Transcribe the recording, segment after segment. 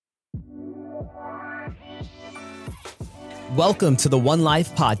Welcome to the One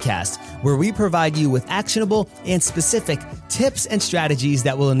Life Podcast, where we provide you with actionable and specific tips and strategies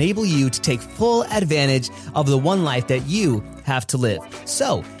that will enable you to take full advantage of the one life that you have to live.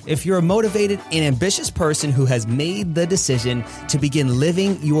 So, if you're a motivated and ambitious person who has made the decision to begin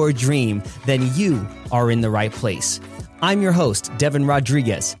living your dream, then you are in the right place. I'm your host, Devin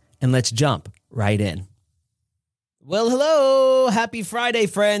Rodriguez, and let's jump right in. Well, hello. Happy Friday,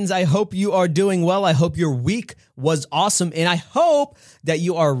 friends. I hope you are doing well. I hope your week was awesome, and I hope that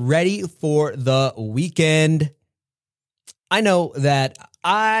you are ready for the weekend. I know that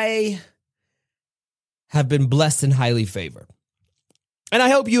I have been blessed and highly favored, and I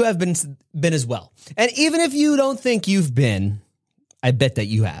hope you have been as well. And even if you don't think you've been, I bet that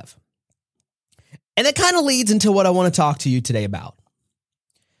you have. And that kind of leads into what I want to talk to you today about.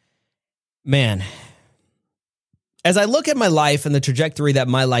 Man, as I look at my life and the trajectory that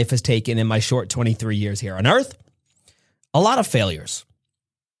my life has taken in my short 23 years here on earth, a lot of failures.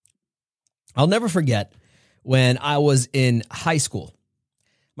 I'll never forget when I was in high school.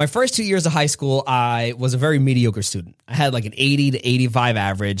 My first 2 years of high school, I was a very mediocre student. I had like an 80 to 85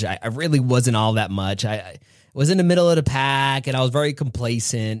 average. I really wasn't all that much. I was in the middle of the pack and I was very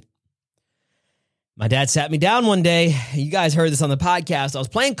complacent. My dad sat me down one day. You guys heard this on the podcast. I was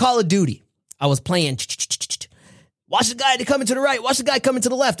playing Call of Duty. I was playing watch the guy coming to the right. Watch the guy coming to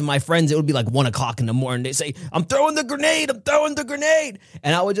the left. And my friends, it would be like 1 o'clock in the morning. They say, I'm throwing the grenade.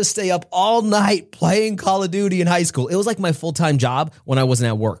 And I would just stay up all night playing Call of Duty in high school. It was like my full-time job when I wasn't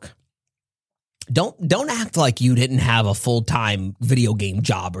at work. Don't act like you didn't have a full-time video game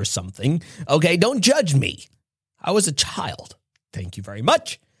job or something. Okay, don't judge me. I was a child. Thank you very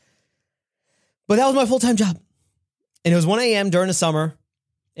much. But that was my full-time job. And it was 1 a.m. during the summer.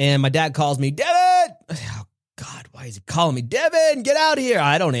 And my dad calls me, Devin! Oh, God, why is he calling me? Devin, get out here.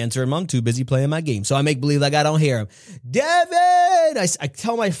 I don't answer him. I'm too busy playing my game. So I make believe like I don't hear him. Devin! I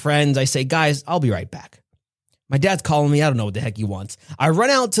tell my friends, I say, guys, I'll be right back. My dad's calling me. I don't know what the heck he wants. I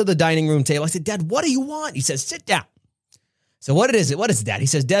run out to the dining room table. I said, Dad, what do you want? He says, sit down. So what is it? What is it, Dad? He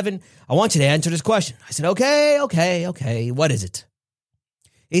says, Devin, I want you to answer this question. I said, okay. What is it?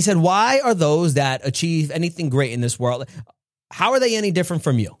 He said, why are those that achieve anything great in this world, how are they any different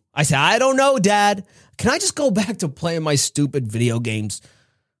from you? I said, I don't know, Dad. Can I just go back to playing my stupid video games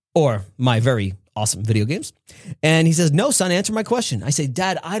or my very awesome video games? And he says, no, son, answer my question. I say,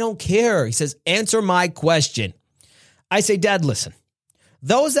 Dad, I don't care. He says, answer my question. I say, Dad, listen,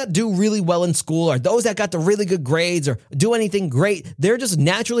 those that do really well in school or those that got the really good grades or do anything great, they're just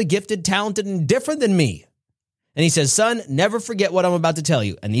naturally gifted, talented, and different than me. And he says, son, never forget what I'm about to tell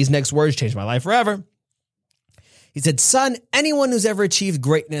you. And these next words changed my life forever. He said, son, anyone who's ever achieved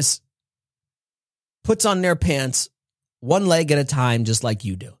greatness puts on their pants one leg at a time, just like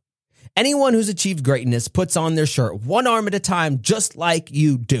you do. Anyone who's achieved greatness puts on their shirt one arm at a time, just like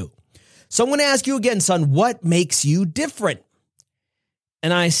you do. So I'm going to ask you again, son, what makes you different?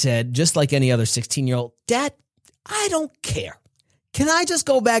 And I said, just like any other 16-year-old, Dad, I don't care. Can I just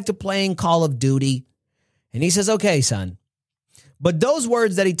go back to playing Call of Duty? And he says, okay, son. But those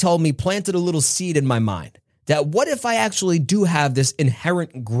words that he told me planted a little seed in my mind. That what if I actually do have this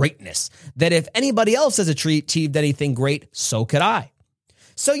inherent greatness? That if anybody else has achieved anything great, so could I.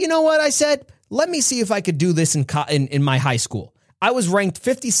 So you know what I said? Let me see if I could do this in my high school. I was ranked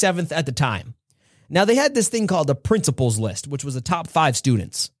 57th at the time. Now they had this thing called the principals list, which was the top 5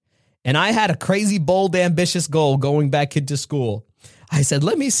 students. And I had a crazy, bold, ambitious goal going back into school. I said,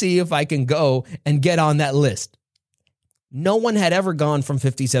 let me see if I can go and get on that list. No one had ever gone from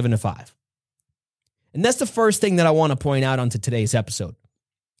 57 to 5. And that's the first thing that I want to point out onto today's episode,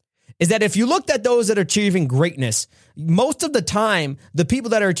 is that if you looked at those that are achieving greatness, most of the time, the people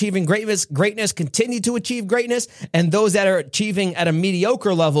that are achieving greatness continue to achieve greatness, and those that are achieving at a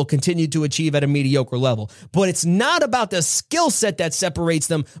mediocre level continue to achieve at a mediocre level. But it's not about the skill set that separates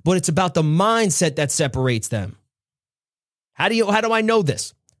them, but it's about the mindset that separates them. How do I know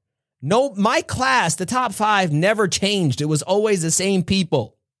this? No, my class, the top 5, never changed. It was always the same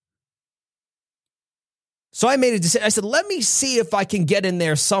people. So I made a decision. I said, let me see if I can get in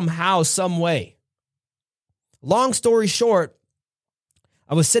there somehow, some way. Long story short,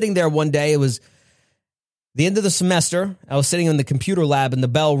 I was sitting there one day. It was the end of the semester. I was sitting in the computer lab and the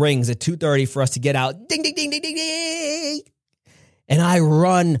bell rings at 2:30 for us to get out. Ding, ding, ding, ding, ding, ding. And I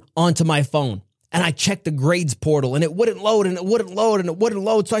run onto my phone and I checked the grades portal and it wouldn't load and it wouldn't load and it wouldn't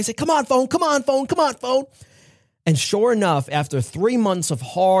load. So I said, come on, phone. And sure enough, after 3 months of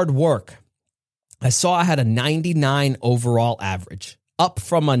hard work, I saw I had a 99 overall average, up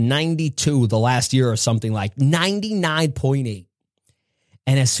from a 92 the last year or something, like 99.8.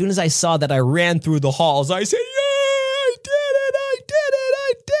 And as soon as I saw that, I ran through the halls. I said, yeah, I did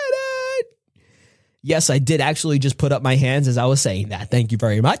Yes, I did actually just put up my hands as I was saying that. Thank you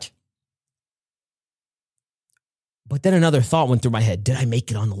very much. But then another thought went through my head. Did I make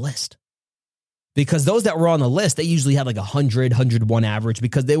it on the list? Because those that were on the list, they usually had like 100, 101 average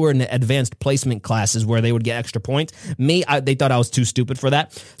because they were in the advanced placement classes where they would get extra points. They thought I was too stupid for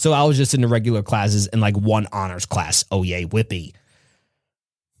that. So I was just in the regular classes and like one honors class. Oh, yay, whippy.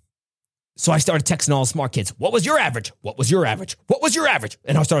 So I started texting all the smart kids. What was your average? What was your average? What was your average?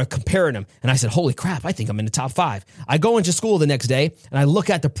 And I started comparing them. And I said, holy crap, I think I'm in the top 5. I go into school the next day and I look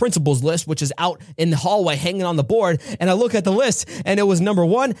at the principal's list, which is out in the hallway hanging on the board. And I look at the list and it was number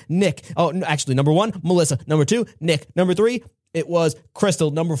 1, Nick. Oh, actually, number 1, Melissa. Number 2, Nick. Number 3, it was Crystal.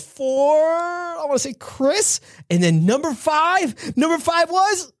 Number 4, I want to say Chris. And then number 5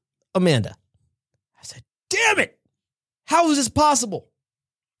 was Amanda. I said, damn it. How is this possible?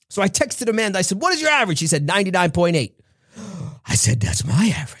 So I texted Amanda. I said, what is your average? She said 99.8. I said, that's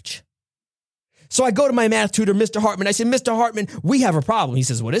my average. So I go to my math tutor, Mr. Hartman. I said, Mr. Hartman, we have a problem. He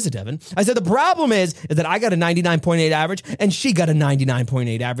says, what is it, Devin? I said, the problem is that I got a 99.8 average and she got a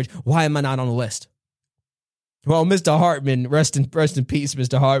 99.8 average. Why am I not on the list? Well, Mr. Hartman, rest in peace,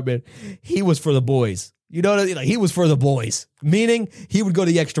 Mr. Hartman. He was for the boys. You know, he was for the boys, meaning he would go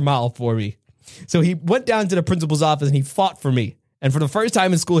the extra mile for me. So he went down to the principal's office and he fought for me. And for the first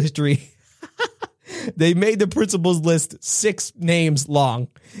time in school history, they made the principal's list 6 names long,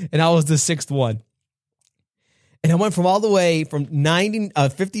 and I was the 6th one. And I went from all the way from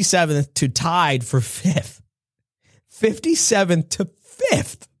 57th to tied for 5th. 57th to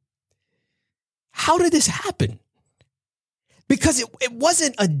 5th. How did this happen? Because it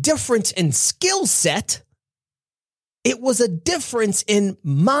wasn't a difference in skill set. It was a difference in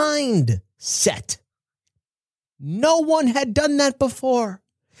mindset. No one had done that before.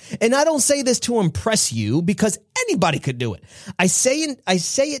 And I don't say this to impress you because anybody could do it. I say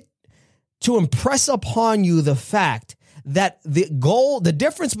it to impress upon you the fact that the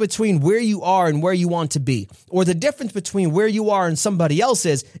difference between where you are and where you want to be, or the difference between where you are and somebody else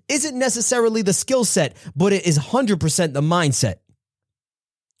isn't necessarily the skill set, but it is 100% the mindset.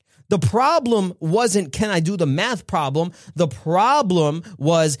 The problem wasn't, can I do the math problem? The problem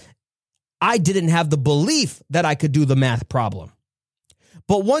was, I didn't have the belief that I could do the math problem.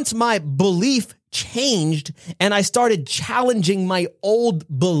 But once my belief changed and I started challenging my old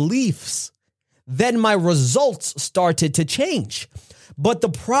beliefs, then my results started to change. But the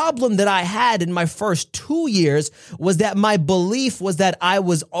problem that I had in my first 2 years was that my belief was that I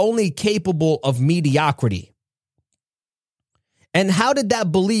was only capable of mediocrity. And how did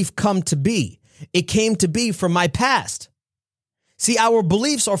that belief come to be? It came to be from my past. See, our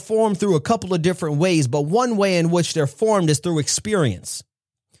beliefs are formed through a couple of different ways, but one way in which they're formed is through experience.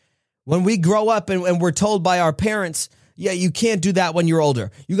 When we grow up and we're told by our parents, yeah, you can't do that when you're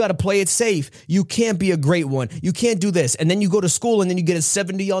older. You got to play it safe. You can't be a great one. You can't do this. And then you go to school and then you get a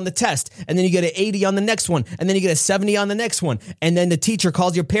 70 on the test. And then you get an 80 on the next one. And then you get a 70 on the next one. And then the teacher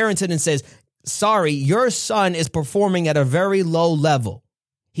calls your parents in and says, sorry, your son is performing at a very low level.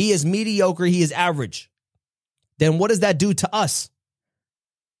 He is mediocre. He is average. Then what does that do to us?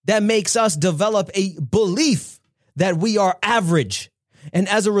 That makes us develop a belief that we are average. And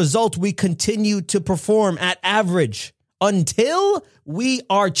as a result, we continue to perform at average until we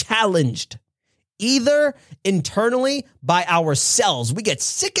are challenged, either internally by ourselves. We get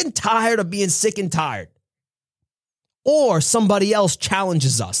sick and tired of being sick and tired. Or somebody else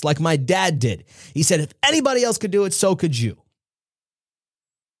challenges us, like my dad did. He said, if anybody else could do it, so could you.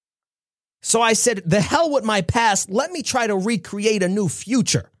 So I said, the hell with my past. Let me try to recreate a new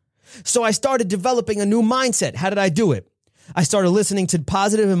future. So I started developing a new mindset. How did I do it? I started listening to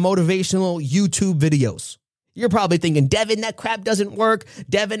positive and motivational YouTube videos. You're probably thinking, Devin, that crap doesn't work.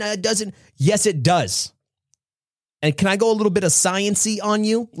 Devin, doesn't. Yes, it does. And can I go a little bit of science-y on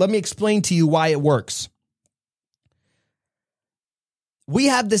you? Let me explain to you why it works. We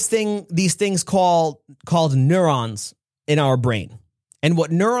have these things called neurons in our brain. And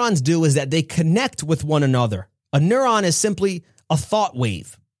what neurons do is that they connect with one another. A neuron is simply a thought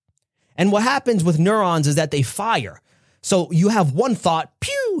wave. And what happens with neurons is that they fire. So you have one thought,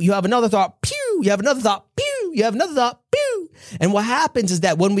 pew, you have another thought, pew, you have another thought, pew, you have another thought, pew. And what happens is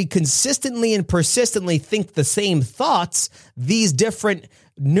that when we consistently and persistently think the same thoughts, these different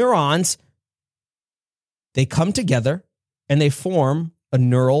neurons, they come together and they form a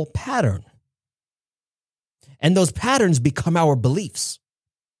neural pattern. And those patterns become our beliefs.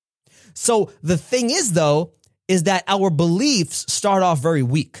 So the thing is, though, is that our beliefs start off very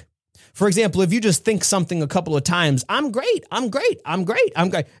weak. For example, if you just think something a couple of times, I'm great, I'm great, I'm great, I'm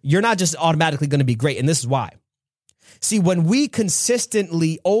great, you're not just automatically going to be great. And this is why. See, when we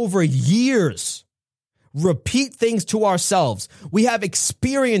consistently over years repeat things to ourselves, we have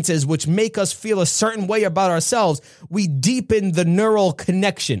experiences which make us feel a certain way about ourselves, we deepen the neural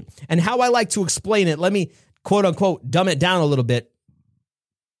connection. And how I like to explain it, let me quote unquote dumb it down a little bit.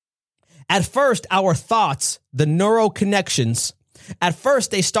 At first, our thoughts, the neural connections, at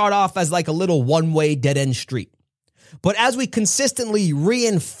first they start off as like a little one-way dead-end street. But as we consistently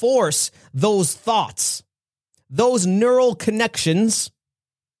reinforce those thoughts, those neural connections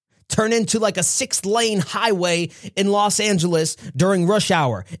turn into like a 6-lane highway in Los Angeles during rush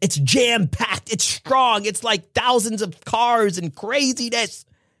hour. It's jam-packed. It's strong. It's like thousands of cars and craziness.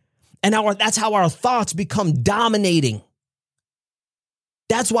 And that's how our thoughts become dominating.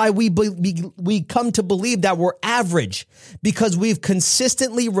 That's why we come to believe that we're average, because we've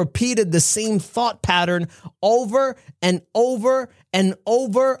consistently repeated the same thought pattern over and over and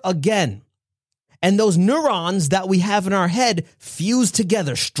over again. And those neurons that we have in our head fuse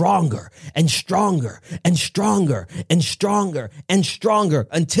together stronger and stronger and stronger and stronger and stronger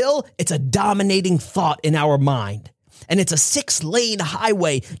until it's a dominating thought in our mind. And it's a 6-lane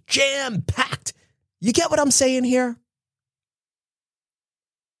highway, jam-packed. You get what I'm saying here?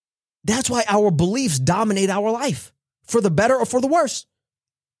 That's why our beliefs dominate our life, for the better or for the worse.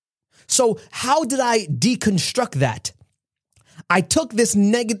 So how did I deconstruct that? I took these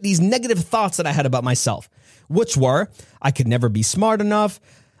negative thoughts that I had about myself, which were, I could never be smart enough.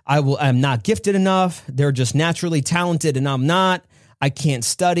 I'm not gifted enough. They're just naturally talented and I'm not. I can't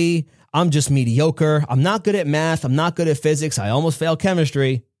study. I'm just mediocre. I'm not good at math. I'm not good at physics. I almost failed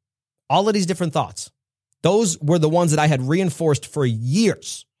chemistry. All of these different thoughts. Those were the ones that I had reinforced for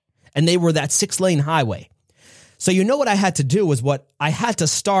years. And they were that 6-lane highway. So you know what I had to do was I had to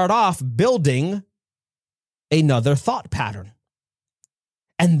start off building another thought pattern.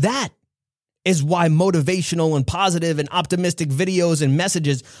 And that is why motivational and positive and optimistic videos and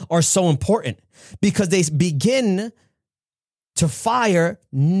messages are so important, because they begin to fire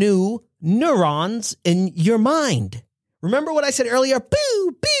new neurons in your mind. Remember what I said earlier?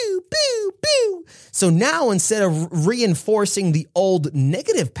 Boo, boo, boo, boo. So now instead of reinforcing the old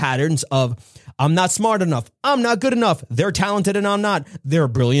negative patterns of I'm not smart enough, I'm not good enough, they're talented and I'm not, they're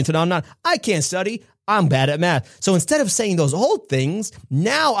brilliant and I'm not, I can't study, I'm bad at math. So instead of saying those old things,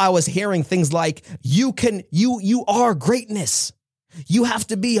 now I was hearing things like you are greatness. You have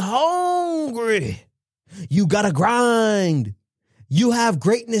to be hungry. You got to grind. You have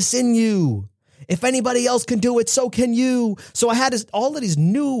greatness in you. If anybody else can do it, so can you. So I had all of these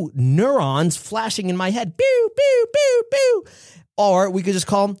new neurons flashing in my head. Boo, boo, boo, boo. Or we could just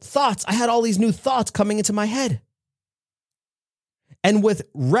call them thoughts. I had all these new thoughts coming into my head. And with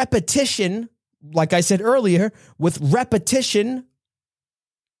repetition, like I said earlier, with repetition,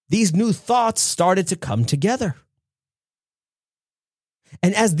 these new thoughts started to come together.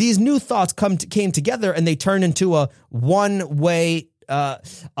 And as these new thoughts came together and they turned into a one-way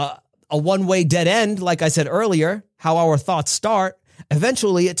dead end, like I said earlier, how our thoughts start,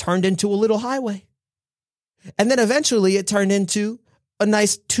 eventually it turned into a little highway. And then eventually it turned into a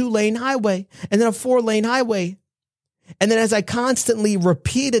nice 2-lane highway and then a 4-lane highway. And then as I constantly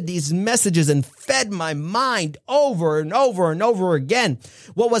repeated these messages and fed my mind over and over and over again,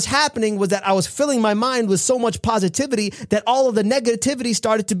 what was happening was that I was filling my mind with so much positivity that all of the negativity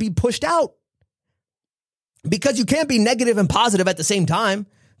started to be pushed out. Because you can't be negative and positive at the same time.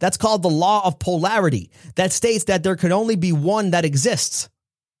 That's called the law of polarity. That states that there can only be one that exists.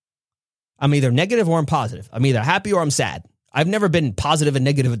 I'm either negative or I'm positive. I'm either happy or I'm sad. I've never been positive and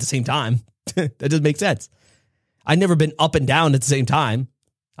negative at the same time. That doesn't make sense. I've never been up and down at the same time.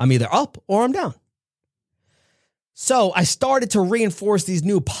 I'm either up or I'm down. So I started to reinforce these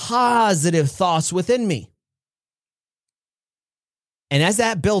new positive thoughts within me. And as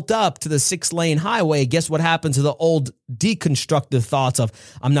that built up to the 6-lane highway, guess what happened to the old deconstructive thoughts of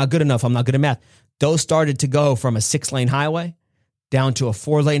I'm not good enough, I'm not good at math. Those started to go from a 6-lane highway down to a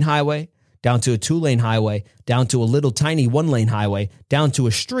 4-lane highway, down to a 2-lane highway, down to a little tiny 1-lane highway, down to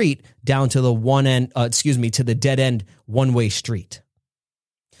a street, down to the to the dead end one-way street.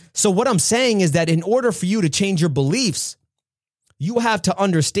 So what I'm saying is that in order for you to change your beliefs, you have to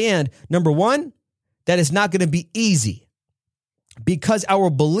understand, number one, that it's not going to be easy because our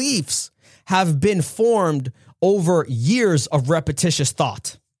beliefs have been formed over years of repetitious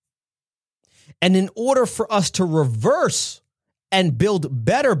thought. And in order for us to reverse and build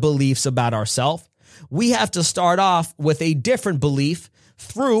better beliefs about ourselves, we have to start off with a different belief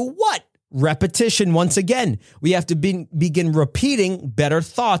through what? Repetition. Once again, we have to begin repeating better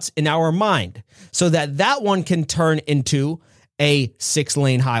thoughts in our mind so that one can turn into a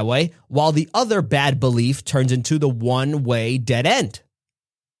 6-lane highway while the other bad belief turns into the one-way dead end.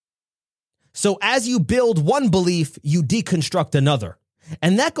 So as you build one belief, you deconstruct another.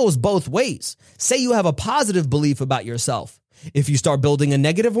 And that goes both ways. Say you have a positive belief about yourself. If you start building a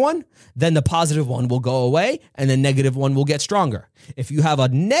negative one, then the positive one will go away and the negative one will get stronger. If you have a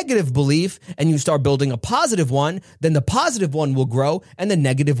negative belief and you start building a positive one, then the positive one will grow and the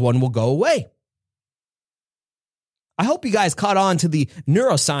negative one will go away. I hope you guys caught on to the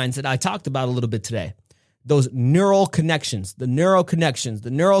neuroscience that I talked about a little bit today. Those neural connections, the neural connections,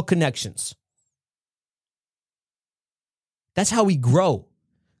 the neural connections. That's how we grow,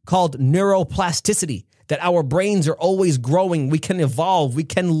 called neuroplasticity, that our brains are always growing. We can evolve. We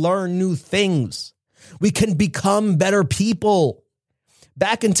can learn new things. We can become better people.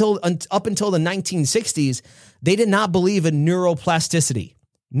 Up until the 1960s, they did not believe in neuroplasticity.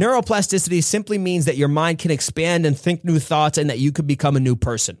 Neuroplasticity simply means that your mind can expand and think new thoughts and that you could become a new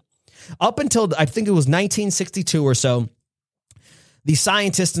person. Up until, I think it was 1962 or so, the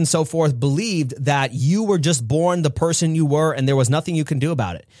scientists and so forth believed that you were just born the person you were and there was nothing you can do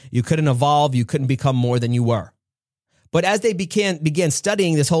about it. You couldn't evolve. You couldn't become more than you were. But as they began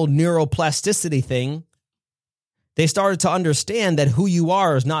studying this whole neuroplasticity thing, they started to understand that who you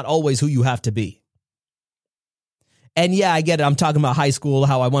are is not always who you have to be. And yeah, I get it. I'm talking about high school,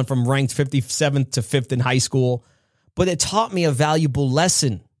 how I went from ranked 57th to 5th in high school. But it taught me a valuable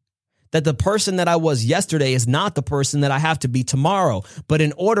lesson. That the person that I was yesterday is not the person that I have to be tomorrow. But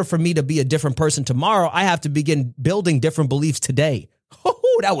in order for me to be a different person tomorrow, I have to begin building different beliefs today.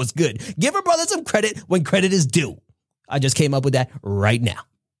 Oh, that was good. Give a brother some credit when credit is due. I just came up with that right now.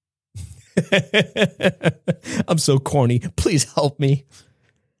 I'm so corny. Please help me.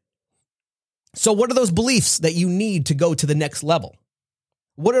 So what are those beliefs that you need to go to the next level?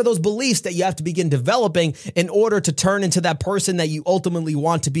 What are those beliefs that you have to begin developing in order to turn into that person that you ultimately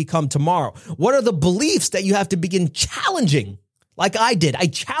want to become tomorrow? What are the beliefs that you have to begin challenging like I did? I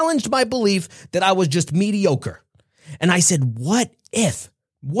challenged my belief that I was just mediocre. And I said, what if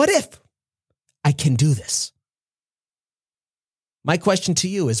I can do this? My question to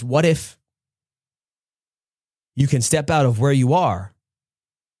you is, what if you can step out of where you are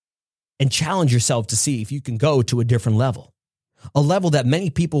and challenge yourself to see if you can go to a different level? A level that many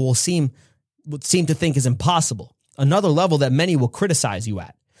people would seem to think is impossible. Another level that many will criticize you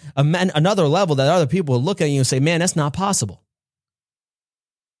at. Another level that other people will look at you and say, man, that's not possible.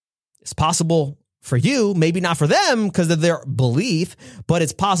 It's possible for you, maybe not for them because of their belief, but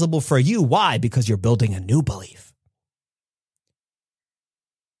it's possible for you. Why? Because you're building a new belief.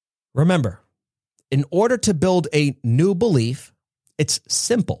 Remember, in order to build a new belief, it's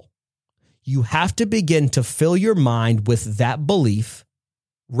simple. You have to begin to fill your mind with that belief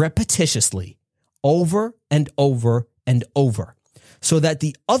repetitiously over and over and over so that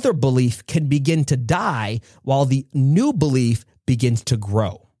the other belief can begin to die while the new belief begins to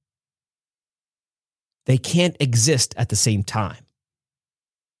grow. They can't exist at the same time.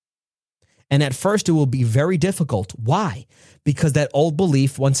 And at first it will be very difficult. Why? Because that old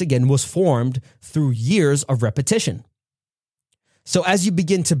belief, once again, was formed through years of repetition. So as you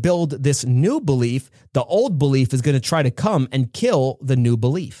begin to build this new belief, the old belief is going to try to come and kill the new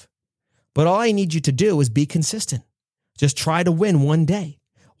belief. But all I need you to do is be consistent. Just try to win one day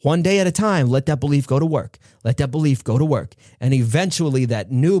at a time. Let that belief go to work. Let that belief go to work. And eventually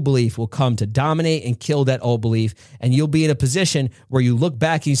that new belief will come to dominate and kill that old belief. And you'll be in a position where you look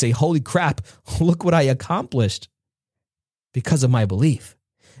back and you say, holy crap, look what I accomplished because of my belief.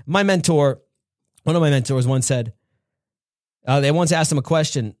 One of my mentors once said, they once asked him a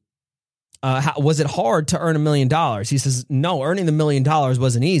question, was it hard to earn $1 million? He says, no, earning the $1 million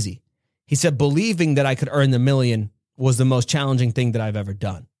wasn't easy. He said, believing that I could earn the million was the most challenging thing that I've ever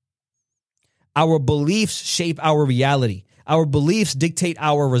done. Our beliefs shape our reality. Our beliefs dictate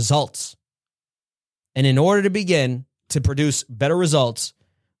our results. And in order to begin to produce better results,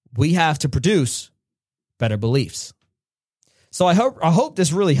 we have to produce better beliefs. So I hope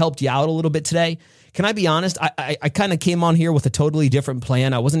this really helped you out a little bit today. Can I be honest? I kind of came on here with a totally different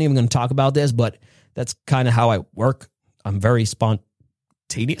plan. I wasn't even going to talk about this, but that's kind of how I work. I'm very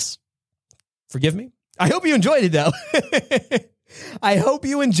spontaneous. Forgive me. I hope you enjoyed it, though. I hope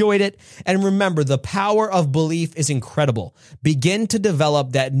you enjoyed it. And remember, the power of belief is incredible. Begin to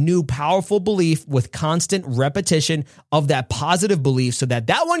develop that new powerful belief with constant repetition of that positive belief so that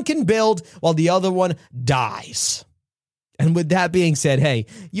one can build while the other one dies. And with that being said, hey,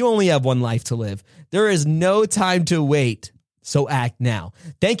 you only have one life to live. There is no time to wait, so act now.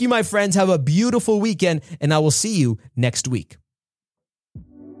 Thank you, my friends. Have a beautiful weekend, and I will see you next week.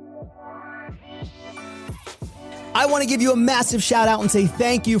 I want to give you a massive shout out and say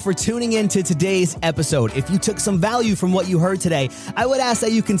thank you for tuning in to today's episode. If you took some value from what you heard today, I would ask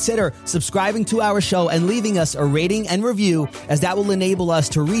that you consider subscribing to our show and leaving us a rating and review, as that will enable us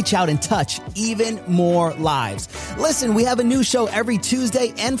to reach out and touch even more lives. Listen, we have a new show every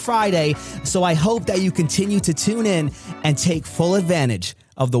Tuesday and Friday, so I hope that you continue to tune in and take full advantage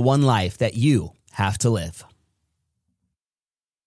of the one life that you have to live.